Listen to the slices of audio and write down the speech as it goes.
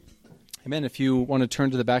Amen. If you want to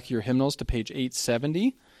turn to the back of your hymnals to page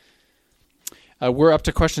 870, we're up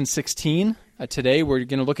to question 16. Today we're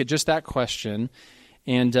going to look at just that question,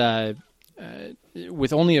 and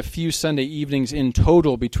with only a few Sunday evenings in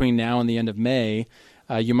total between now and the end of May,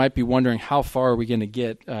 you might be wondering how far are we going to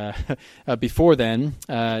get before then.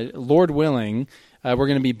 Lord willing, we're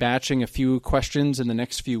going to be batching a few questions in the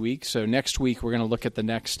next few weeks. So next week we're going to look at the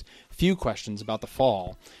next few questions about the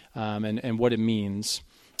fall and what it means.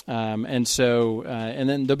 And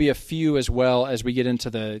then there'll be a few as well as we get into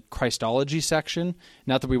the Christology section.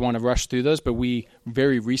 Not that we want to rush through those, but we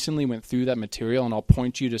very recently went through that material, and I'll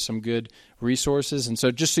point you to some good resources. And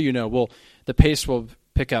so just so you know, the pace will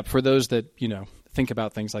pick up for those that, think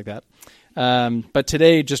about things like that. But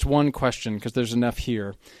today, just one question, because there's enough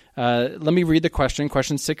here. Let me read the question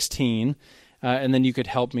 16, and then you could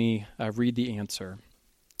help me read the answer.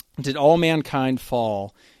 Did all mankind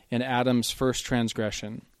fall in Adam's first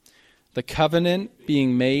transgression? The covenant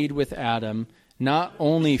being made with Adam, not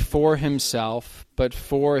only for himself, but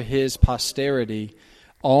for his posterity,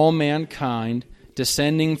 all mankind,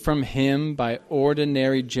 descending from him by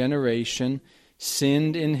ordinary generation,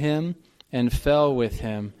 sinned in him and fell with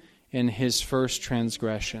him in his first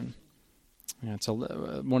transgression. Yeah, it's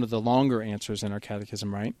one of the longer answers in our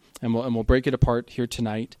catechism, right? And we'll break it apart here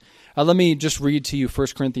tonight. Let me just read to you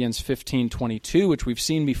 1 Corinthians 15:22, which we've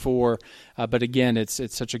seen before, but again, it's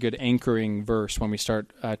such a good anchoring verse when we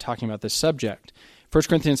start talking about this subject. 1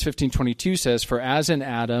 Corinthians 15:22 says, "For as in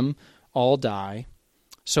Adam all die,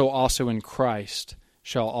 so also in Christ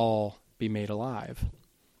shall all be made alive."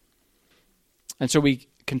 And so we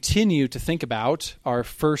continue to think about our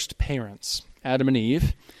first parents, Adam and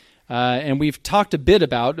Eve. And we've talked a bit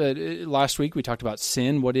about, last week we talked about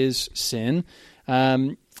sin. What is sin?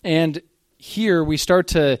 And here we start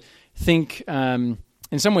to think, in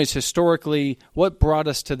some ways historically, what brought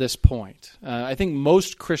us to this point. I think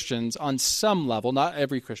most Christians on some level, not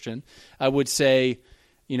every Christian, would say,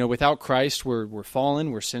 without Christ we're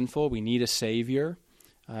fallen, we're sinful, we need a Savior.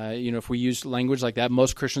 If we use language like that,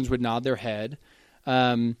 most Christians would nod their head.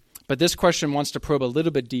 But this question wants to probe a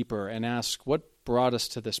little bit deeper and ask, what brought us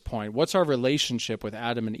to this point? What's our relationship with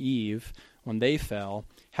Adam and Eve when they fell?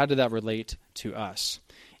 How did that relate to us?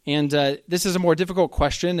 And this is a more difficult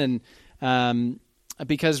question, and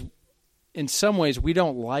because in some ways we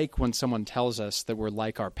don't like when someone tells us that we're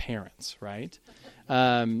like our parents, right?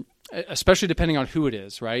 Especially depending on who it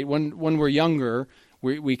is, right? When we're younger,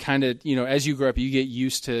 we kind of, as you grow up, you get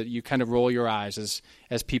used to, you kind of roll your eyes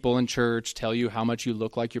as people in church tell you how much you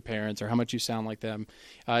look like your parents or how much you sound like them.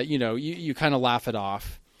 You kind of laugh it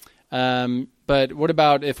off. But what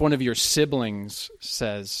about if one of your siblings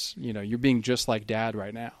says, you're being just like Dad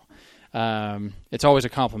right now? It's always a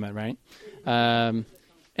compliment, right? And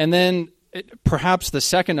then perhaps the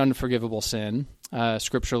second unforgivable sin,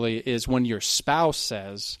 scripturally, is when your spouse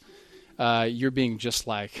says, you're being just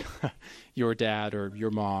like your dad or your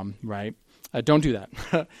mom, right? Don't do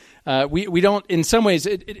that. We don't, in some ways,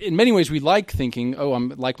 in many ways, we like thinking, I'm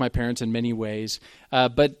like my parents in many ways.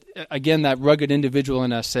 But again, that rugged individual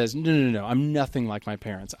in us says, no, I'm nothing like my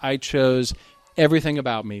parents. I chose everything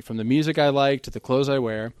about me, from the music I like to the clothes I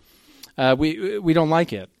wear. We don't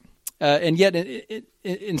like it. And yet,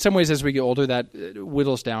 in some ways, as we get older, that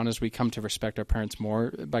whittles down as we come to respect our parents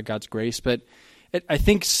more by God's grace. But I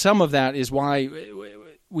think some of that is why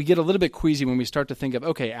we get a little bit queasy when we start to think of,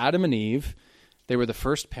 okay, Adam and Eve, they were the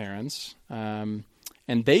first parents, and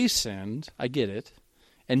they sinned. I get it.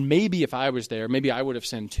 And maybe if I was there, maybe I would have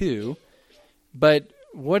sinned too. But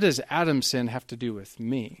what does Adam's sin have to do with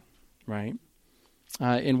me, right?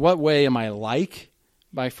 In what way am I like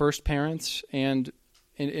my first parents? And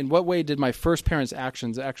in what way did my first parents'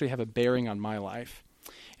 actions actually have a bearing on my life?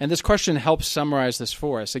 And this question helps summarize this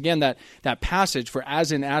for us. Again, that passage, for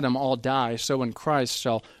as in Adam all die, so in Christ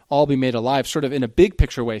shall all be made alive, sort of in a big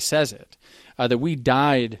picture way says it, that we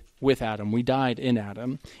died with Adam, we died in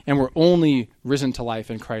Adam, and we're only risen to life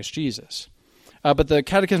in Christ Jesus. But the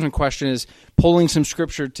catechism question is pulling some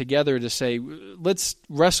scripture together to say, let's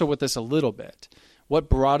wrestle with this a little bit. What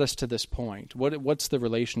brought us to this point? What's the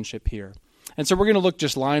relationship here? And so we're going to look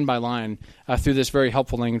just line by line through this very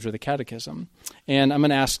helpful language of the catechism. And I'm going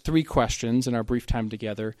to ask 3 questions in our brief time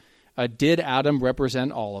together. Did Adam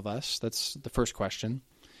represent all of us? That's the first question.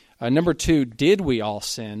 Number 2, did we all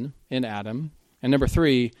sin in Adam? And number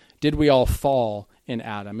 3, did we all fall in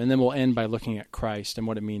Adam? And then we'll end by looking at Christ and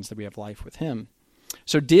what it means that we have life with him.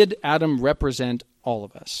 So did Adam represent all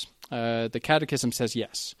of us? The catechism says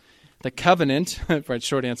yes. The covenant, right,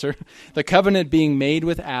 short answer, the covenant being made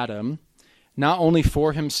with Adam, not only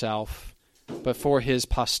for himself, but for his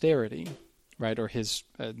posterity, right, or his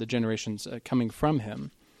the generations coming from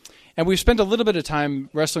him. And we've spent a little bit of time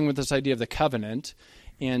wrestling with this idea of the covenant,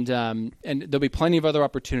 and there'll be plenty of other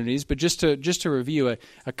opportunities. But just to review,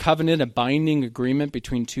 a covenant, a binding agreement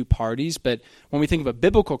between two parties. But when we think of a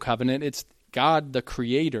biblical covenant, it's God, the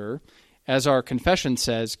Creator, as our confession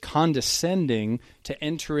says, condescending to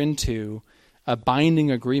enter into a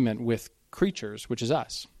binding agreement with creatures, which is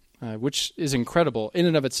us, which is incredible in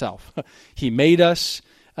and of itself. He made us.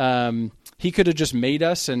 He could have just made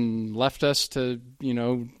us and left us to,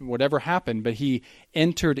 whatever happened, but he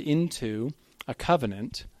entered into a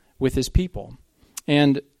covenant with his people.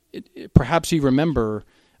 And perhaps you remember,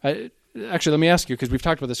 actually, let me ask you, because we've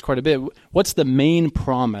talked about this quite a bit, what's the main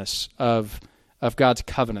promise of God's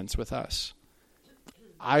covenants with us?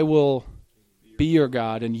 I will be your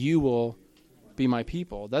God, and you will be my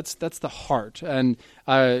people. That's the heart. And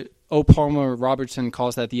O. Palmer Robertson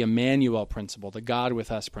calls that the Emmanuel principle, the God with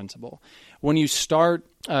us principle. When you start,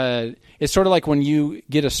 it's sort of like when you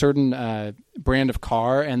get a certain brand of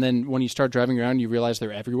car, and then when you start driving around, you realize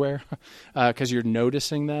they're everywhere because you're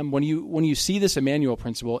noticing them. When you see this Emmanuel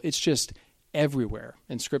principle, it's just everywhere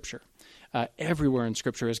in Scripture. Everywhere in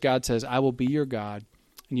Scripture, as God says, I will be your God,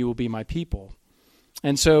 and you will be my people.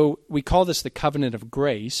 And so we call this the covenant of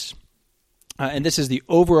grace. And this is the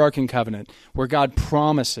overarching covenant where God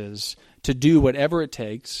promises to do whatever it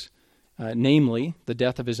takes, namely the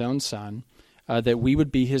death of his own son, that we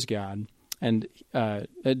would be his God. And,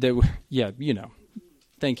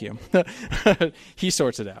 thank you. He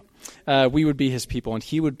sorts it out. We would be his people, and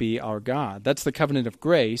he would be our God. That's the covenant of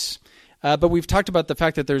grace. But we've talked about the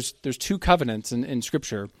fact that there's two covenants in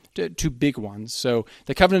Scripture, two big ones. So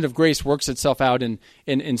the covenant of grace works itself out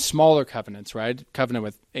in smaller covenants, right? Covenant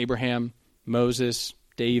with Abraham, Moses,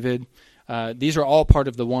 David. These are all part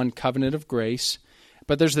of the one covenant of grace.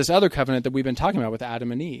 But there's this other covenant that we've been talking about with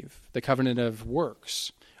Adam and Eve, the covenant of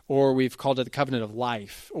works, or we've called it the covenant of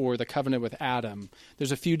life, or the covenant with Adam.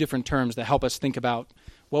 There's a few different terms that help us think about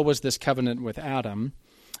what was this covenant with Adam.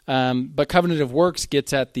 But covenant of works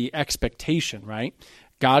gets at the expectation, right?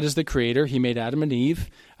 God is the creator. He made Adam and Eve.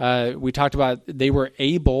 We talked about they were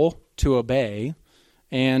able to obey,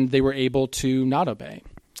 and they were able to not obey.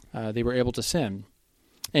 They were able to sin.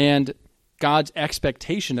 And God's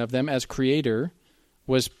expectation of them as creator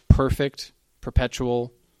was perfect,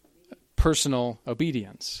 perpetual, personal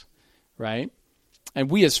obedience, right? And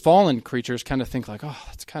we as fallen creatures kind of think like, oh,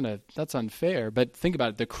 that's unfair. But think about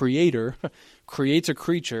it. The creator creates a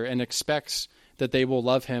creature and expects that they will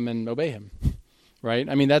love him and obey him, right?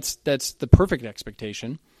 I mean, that's the perfect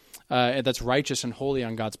expectation. That's righteous and holy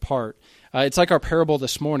on God's part. It's like our parable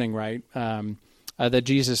this morning, right? That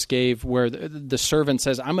Jesus gave where the servant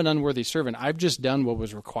says, I'm an unworthy servant. I've just done what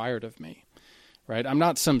was required of me, right? I'm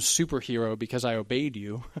not some superhero because I obeyed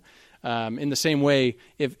you. In the same way,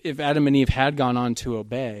 if Adam and Eve had gone on to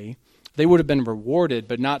obey, they would have been rewarded,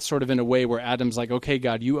 but not sort of in a way where Adam's like, okay,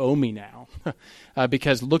 God, you owe me now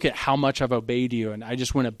because look at how much I've obeyed you and I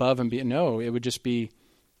just went above and beyond. No, it would just be,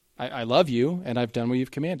 I love you and I've done what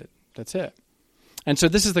you've commanded. That's it. And so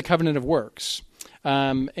this is the covenant of works.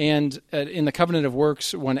 And in the covenant of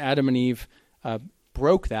works, when Adam and Eve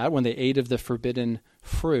broke that, when they ate of the forbidden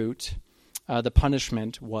fruit, the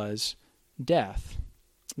punishment was death.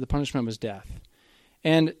 The punishment was death.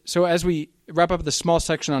 And so as we wrap up the small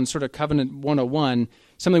section on sort of Covenant 101,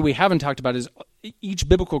 something we haven't talked about is each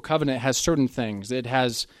biblical covenant has certain things. It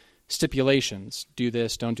has stipulations. Do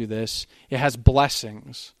this, don't do this. It has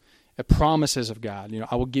blessings, promises of God.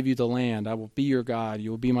 I will give you the land. I will be your God. You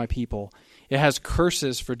will be my people. It has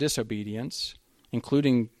curses for disobedience,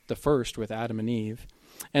 including the first with Adam and Eve.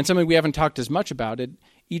 And something we haven't talked as much about,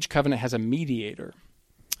 each covenant has a mediator,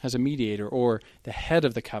 or the head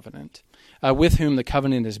of the covenant, with whom the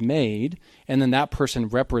covenant is made, and then that person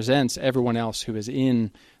represents everyone else who is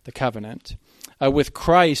in the covenant. With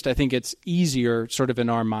Christ, I think it's easier sort of in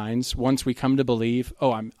our minds once we come to believe,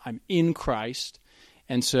 oh, I'm in Christ,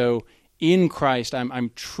 and so in Christ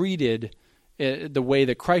I'm treated the way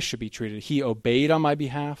that Christ should be treated. He obeyed on my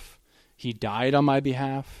behalf. He died on my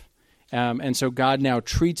behalf. And so God now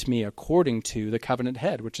treats me according to the covenant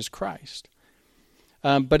head, which is Christ.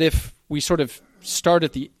 But if we sort of start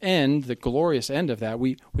at the end, the glorious end of that,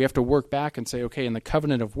 we have to work back and say, okay, in the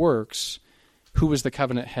covenant of works, who was the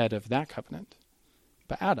covenant head of that covenant?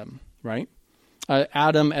 But Adam, right?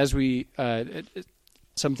 Adam, as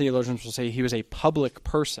some theologians will say, he was a public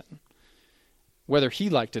person. Whether he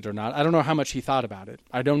liked it or not, I don't know how much he thought about it.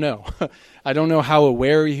 I don't know. I don't know how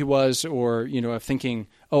aware he was or, of thinking,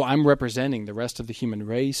 oh, I'm representing the rest of the human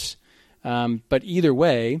race. But either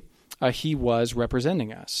way, he was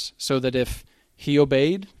representing us, so that if he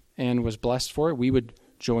obeyed, and was blessed for it, we would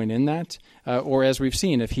join in that. Or as we've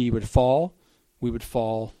seen, if he would fall, we would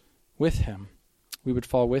fall with him. We would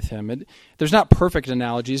fall with him. There's not perfect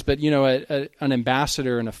analogies, but an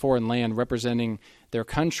ambassador in a foreign land representing their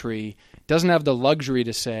country doesn't have the luxury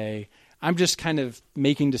to say, I'm just kind of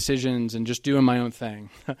making decisions and just doing my own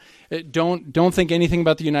thing. Don't think anything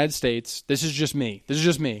about the United States. This is just me. This is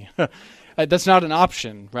just me. That's not an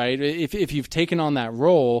option, right? If you've taken on that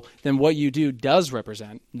role, then what you do does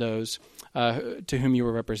represent those to whom you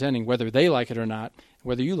were representing, whether they like it or not,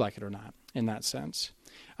 whether you like it or not, in that sense.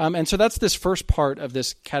 And so that's this first part of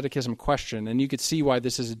this catechism question, and you could see why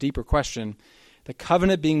this is a deeper question. The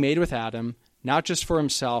covenant being made with Adam, not just for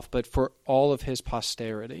himself, but for all of his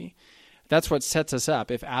posterity. That's what sets us up.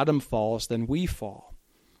 If Adam falls, then we fall.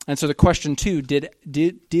 And so the question, too,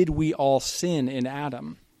 did we all sin in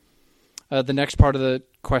Adam? The next part of the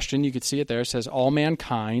question, you could see it there, says, all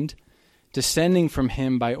mankind, descending from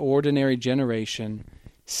him by ordinary generation,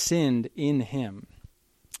 sinned in him.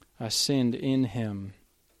 Sinned in him.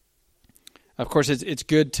 Of course, it's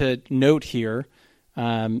good to note here.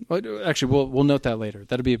 Actually, we'll note that later.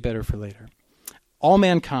 That'll be better for later. All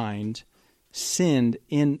mankind sinned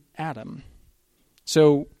in Adam.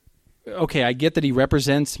 So, okay, I get that he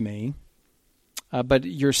represents me, but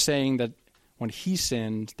you're saying that when he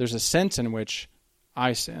sinned, there's a sense in which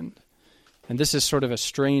I sinned. And this is sort of a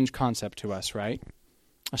strange concept to us, right?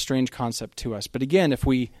 A strange concept to us. But again, if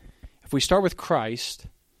we start with Christ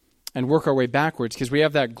and work our way backwards, because we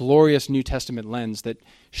have that glorious New Testament lens that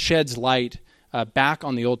sheds light back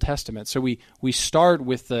on the Old Testament. So we start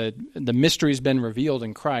with the mysteries been revealed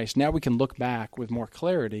in Christ. Now we can look back with more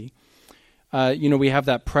clarity. We have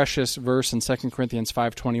that precious verse in 2 Corinthians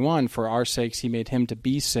 5:21, for our sakes he made him to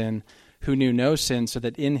be sin who knew no sin, so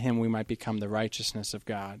that in him we might become the righteousness of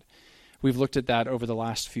God. We've looked at that over the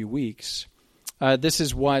last few weeks. This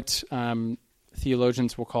is what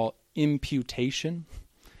theologians will call imputation.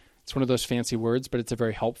 It's one of those fancy words, but it's a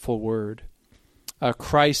very helpful word.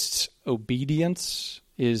 Christ's obedience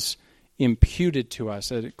is imputed to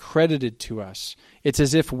us, credited to us. It's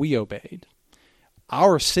as if we obeyed.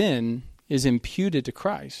 Our sin is imputed to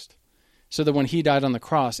Christ, so that when he died on the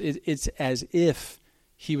cross, it's as if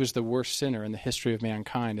he was the worst sinner in the history of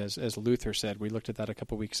mankind, as Luther said. We looked at that a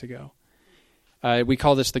couple weeks ago. We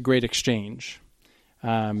call this the Great Exchange.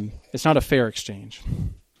 It's not a fair exchange.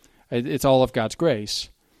 It's all of God's grace.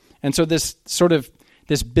 And so this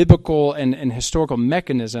biblical and historical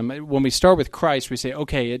mechanism, when we start with Christ, we say,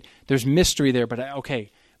 okay, there's mystery there, but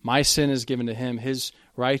okay, my sin is given to him, his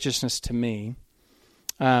righteousness to me.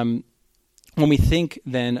 When we think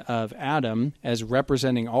then of Adam as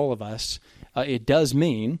representing all of us, it does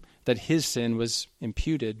mean that his sin was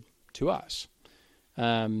imputed to us.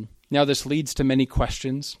 Now, this leads to many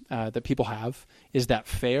questions that people have. Is that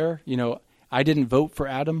fair? I didn't vote for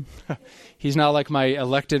Adam. He's not like my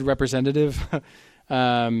elected representative.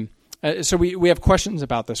 So we have questions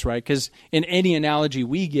about this, right? Because in any analogy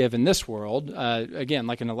we give in this world, again,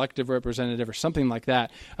 like an elected representative or something like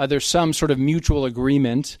that, there's some sort of mutual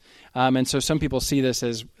agreement. And so some people see this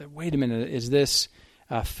as, wait a minute, is this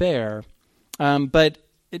fair? But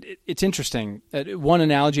it's interesting. One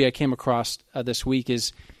analogy I came across this week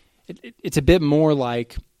is it's a bit more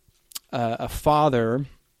like a father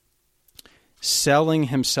selling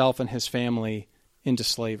himself and his family into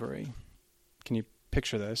slavery. Can you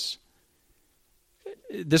picture this?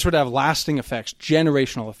 This would have lasting effects,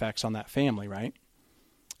 generational effects on that family, right?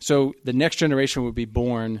 So the next generation would be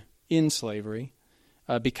born in slavery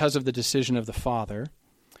because of the decision of the father.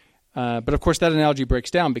 But of course that analogy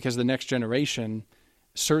breaks down because the next generation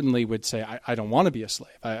certainly would say, I don't want to be a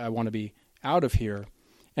slave. I want to be out of here.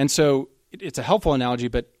 And so it's a helpful analogy,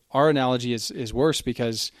 but our analogy is worse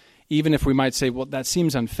because even if we might say, well, that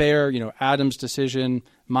seems unfair, Adam's decision,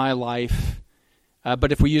 my life.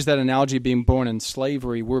 But if we use that analogy of being born in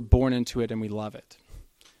slavery, we're born into it and we love it.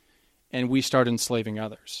 And we start enslaving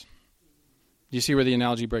others. Do you see where the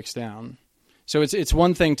analogy breaks down? So it's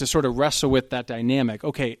one thing to sort of wrestle with that dynamic.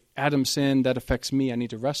 Okay, Adam sinned, that affects me, I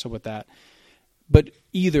need to wrestle with that. But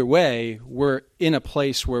either way, we're in a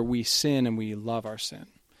place where we sin and we love our sin.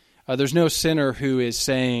 There's no sinner who is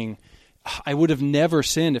saying, I would have never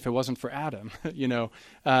sinned if it wasn't for Adam.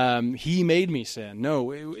 He made me sin.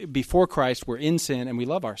 No, before Christ, we're in sin and we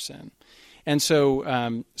love our sin. And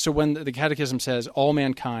so when the Catechism says all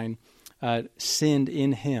mankind sinned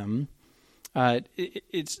in him,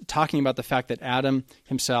 it's talking about the fact that Adam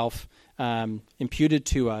himself imputed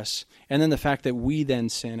to us, and then the fact that we then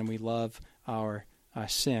sin and we love our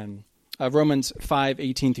sin. Romans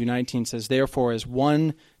 5:18-19 says, therefore, as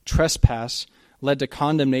one trespass led to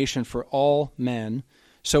condemnation for all men,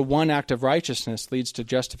 so one act of righteousness leads to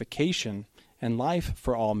justification and life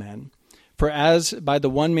for all men. For as by the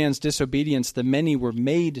one man's disobedience the many were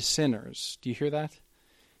made sinners. Do you hear that?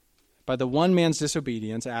 By the one man's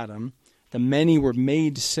disobedience, Adam, the many were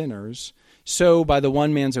made sinners. So by the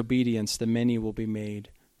one man's obedience the many will be made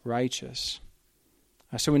righteous.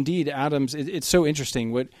 So indeed, it's so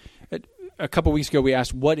interesting. A couple weeks ago we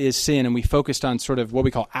asked, what is sin? And we focused on sort of what we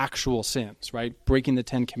call actual sins, right? Breaking the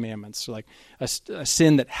 10 Commandments, so like a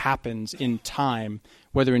sin that happens in time,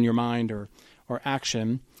 whether in your mind or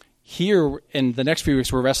action. Here, in the next few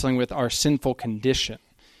weeks, we're wrestling with our sinful condition,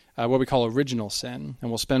 what we call original sin, and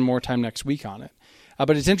we'll spend more time next week on it.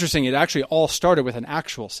 But it's interesting, it actually all started with an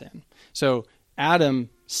actual sin. So Adam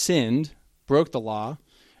sinned, broke the law.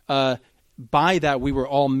 By that, we were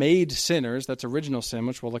all made sinners. That's original sin,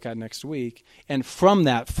 which we'll look at next week. And from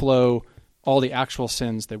that flow all the actual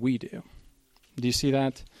sins that we do. Do you see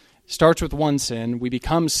that? It starts with one sin. We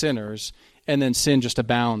become sinners, and then sin just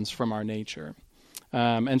abounds from our nature.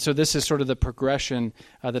 And so this is sort of the progression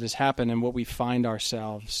that has happened and what we find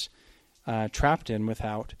ourselves trapped in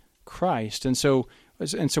without Christ. And so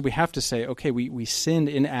we have to say, okay, we sinned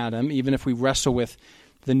in Adam, even if we wrestle with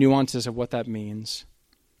the nuances of what that means.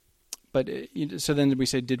 But so then we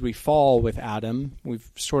say, did we fall with Adam?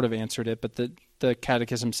 We've sort of answered it, but the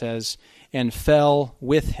Catechism says, and fell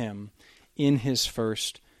with him in his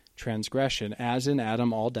first transgression. As in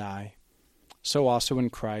Adam all die, so also in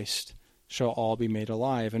Christ shall all be made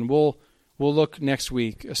alive. And we'll look next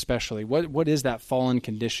week especially. What is that fallen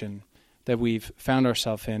condition that we've found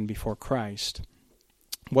ourselves in before Christ?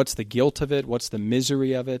 What's the guilt of it? What's the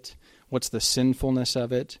misery of it? What's the sinfulness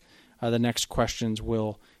of it? The next questions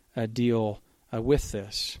will deal with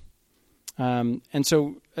this. And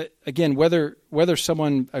so, again, whether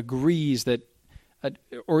someone agrees that,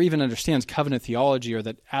 or even understands covenant theology, or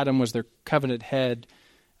that Adam was their covenant head,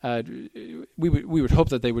 we would hope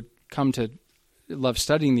that they would come to love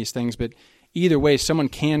studying these things. But either way, someone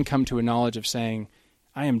can come to a knowledge of saying,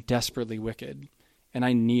 I am desperately wicked, and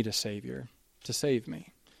I need a Savior to save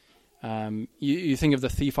me. You think of the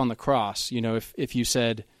thief on the cross. You know, if you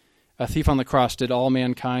said, a thief on the cross, did all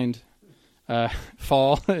mankind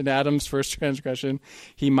fall in Adam's first transgression?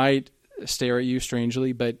 He might stare at you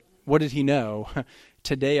strangely, but what did he know?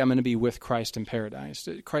 Today I'm going to be with Christ in paradise.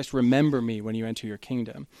 Christ, remember me when you enter your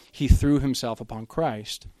kingdom. He threw himself upon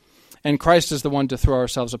Christ. And Christ is the one to throw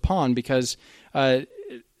ourselves upon because, I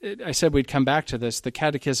said we'd come back to this, the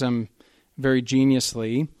Catechism very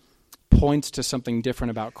geniusly points to something different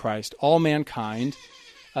about Christ. All mankind,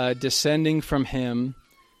 descending from him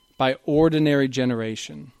by ordinary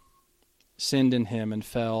generation, sinned in him and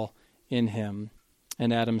fell in him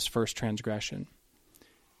in Adam's first transgression.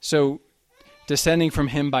 So, descending from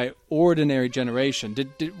him by ordinary generation.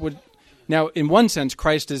 Now, in one sense,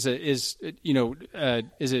 Christ is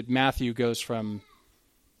it Matthew goes from,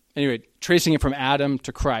 anyway, tracing it from Adam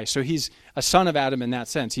to Christ. So he's a son of Adam in that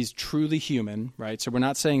sense. He's truly human, right? So we're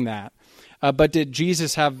not saying that. But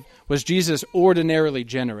was Jesus ordinarily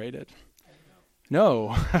generated?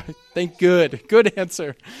 No. Good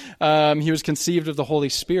answer. He was conceived of the Holy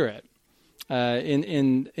Spirit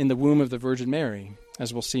in the womb of the Virgin Mary,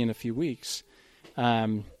 as we'll see in a few weeks.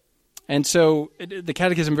 And so the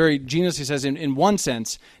Catechism very geniusly says, in one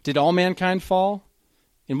sense, did all mankind fall?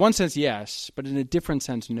 In one sense, yes, but in a different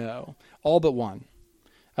sense, no. All but one.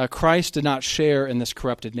 Christ did not share in this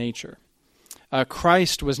corrupted nature.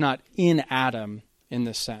 Christ was not in Adam in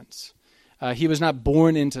this sense. He was not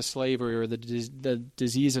born into slavery or the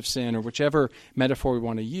disease of sin or whichever metaphor we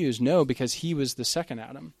want to use. No, because he was the second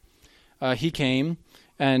Adam. He came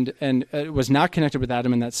and was not connected with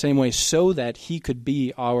Adam in that same way so that he could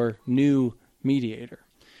be our new mediator.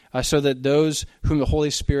 So that those whom the Holy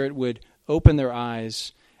Spirit would open their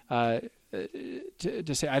eyes to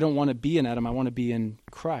say, I don't want to be in Adam, I want to be in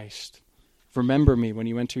Christ. Remember me when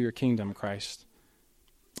you enter your kingdom, Christ.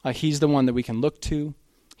 He's the one that we can look to.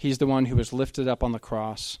 He's the one who was lifted up on the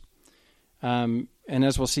cross. And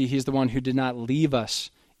as we'll see, he's the one who did not leave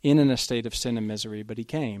us in an estate of sin and misery, but he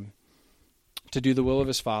came to do the will of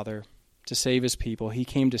his Father, to save his people. He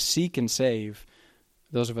came to seek and save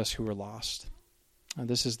those of us who were lost.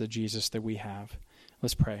 This is the Jesus that we have.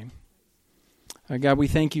 Let's pray. God, we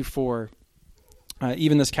thank you for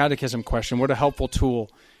even this catechism question. What a helpful tool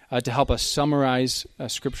to help us summarize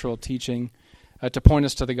scriptural teaching, to point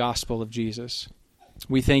us to the gospel of Jesus.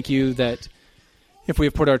 We thank you that if we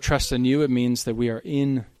have put our trust in you, it means that we are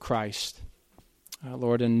in Christ,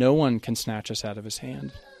 Lord, and no one can snatch us out of his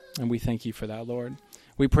hand. And we thank you for that, Lord.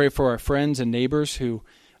 We pray for our friends and neighbors who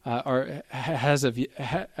have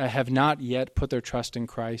not yet put their trust in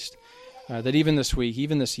Christ. that even this week,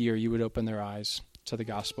 even this year, you would open their eyes to the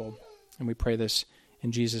gospel. And we pray this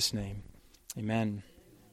in Jesus' name. Amen.